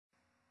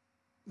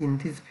In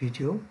this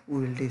video,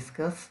 we will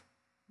discuss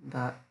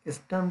the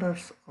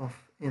standards of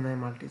NI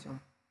Multisim.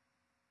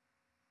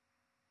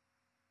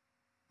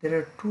 There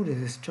are two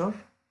resistors.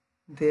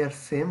 They are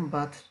same,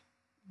 but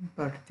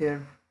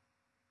their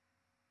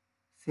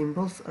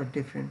symbols are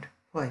different.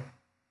 Why?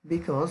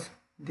 Because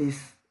this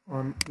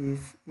one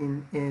is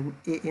in an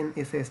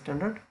ANSI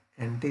standard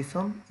and this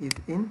one is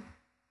in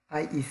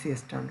IEC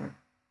standard.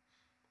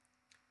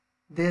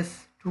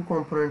 These two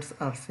components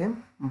are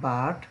same,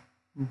 but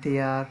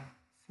their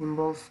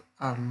symbols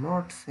are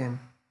not same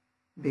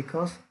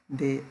because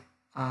they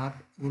are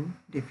in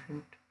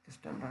different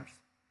standards.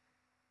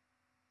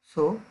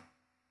 So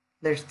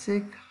let's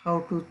check how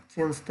to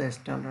change the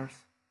standards.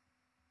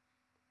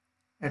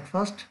 At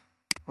first,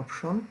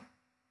 option,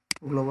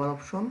 global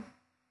option,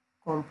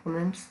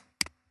 components,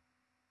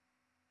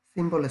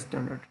 symbol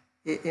standard,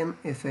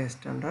 ANSI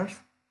standards,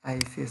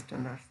 IEC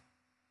standards.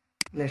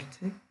 Let's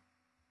check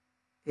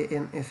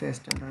ANSI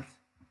standards.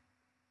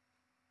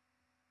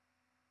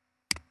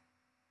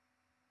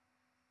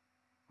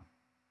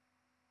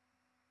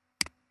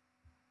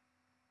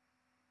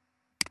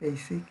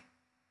 Basic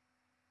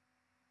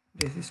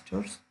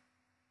resistors.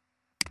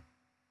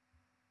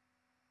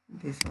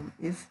 This one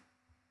is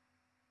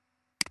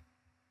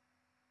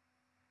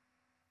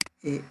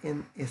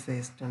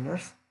ANSI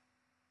standards.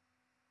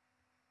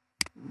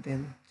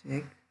 Then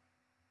check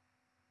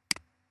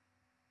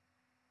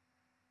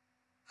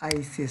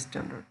IEC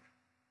standard.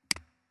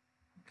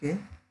 Okay,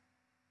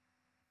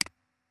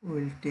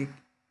 we will take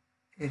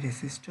a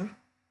resistor.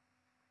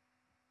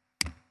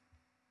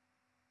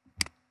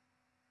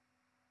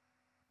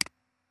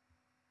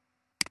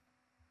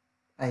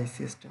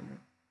 IEC standard.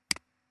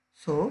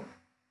 So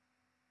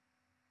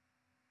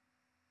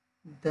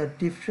the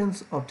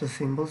difference of the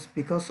symbols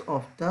because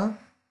of the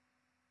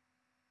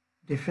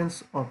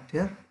difference of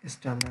their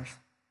standards.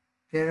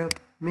 There are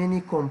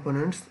many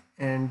components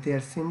and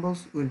their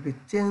symbols will be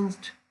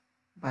changed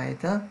by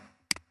the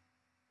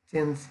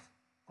change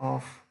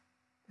of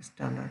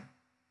standard.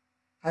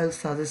 I will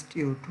suggest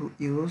you to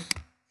use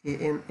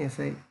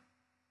ANSI,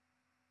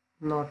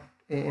 not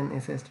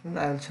ANSI standard.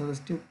 I will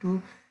suggest you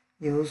to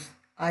use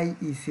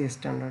IEC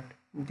standard.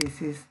 This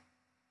is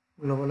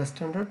global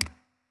standard,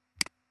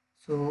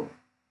 so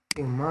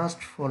you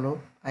must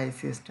follow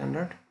IEC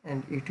standard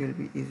and it will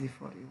be easy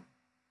for you.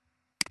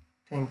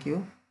 Thank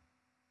you.